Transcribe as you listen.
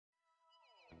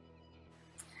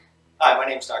Hi, my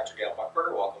name is Dr. Dale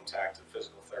Buchberger. Welcome to Active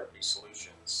Physical Therapy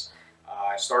Solutions.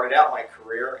 I started out my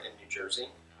career in New Jersey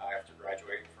after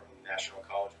graduating from the National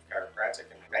College of Chiropractic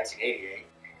in 1988,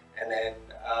 and then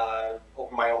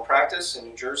opened my own practice in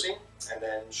New Jersey, and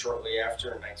then shortly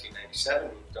after, in 1997,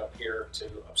 moved up here to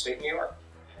upstate New York,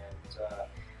 and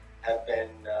have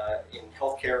been in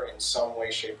healthcare in some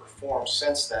way, shape, or form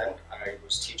since then. I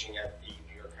was teaching at the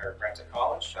New York Chiropractic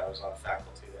College. I was on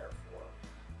faculty there for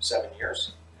 7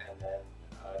 years. And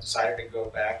then decided to go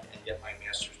back and get my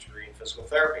master's degree in physical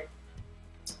therapy.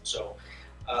 So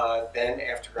then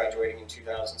after graduating in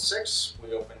 2006,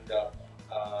 we opened up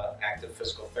Active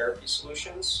Physical Therapy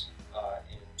Solutions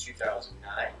in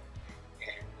 2009,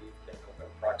 and we've been open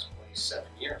approximately 7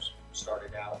 years.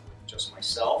 Started out with just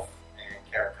myself and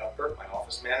Kara Cuthbert, my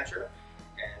office manager,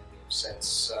 and we've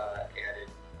since added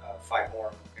 5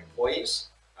 more employees,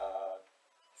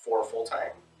 4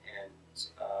 full-time and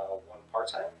 1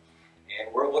 part-time.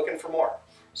 And we're looking for more.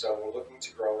 So we're looking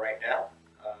to grow right now.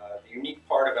 The unique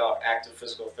part about Active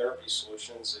Physical Therapy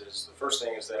Solutions is the first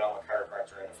thing is that I'm a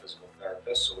chiropractor and a physical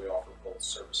therapist, so we offer both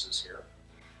services here.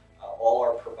 All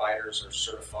our providers are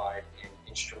certified in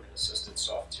instrument-assisted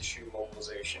soft tissue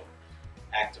mobilization,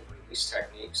 active release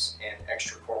techniques, and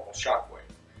extracorporeal shockwave.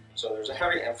 So there's a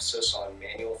heavy emphasis on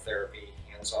manual therapy,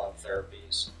 hands-on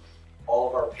therapies. All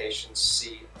of our patients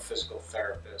see a physical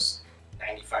therapist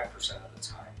 95% of the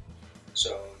time.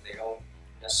 So they don't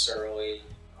necessarily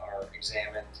are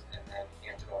examined and then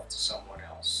handed off to someone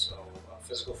else. So a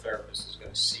physical therapist is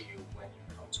going to see you when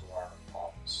you come to our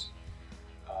office.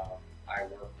 I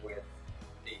work with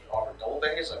the Auburn Double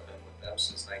Days. I've been with them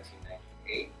since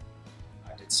 1998.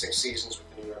 I did 6 seasons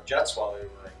with the New York Jets while they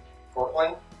were in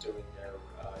Portland doing their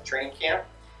training camp.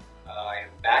 I am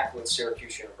back with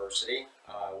Syracuse University.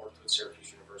 I worked with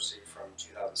Syracuse University from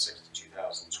 2006 to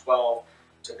 2012.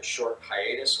 Took a short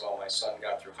hiatus while my son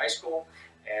got through high school,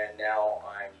 and now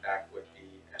I'm back with the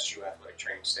SU athletic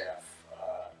training staff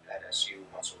at SU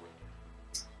once a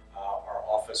week. Our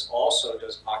office also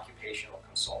does occupational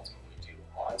consulting. We do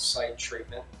on-site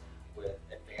treatment with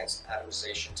advanced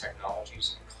atomization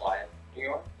technologies in Clive, New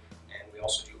York, and we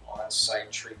also do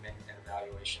on-site treatment and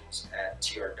evaluations at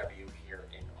TRW here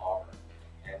in Auburn.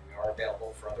 And we are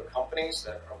available for other companies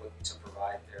that are looking to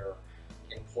provide their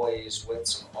employees with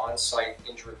some on-site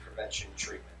injury prevention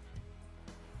treatment.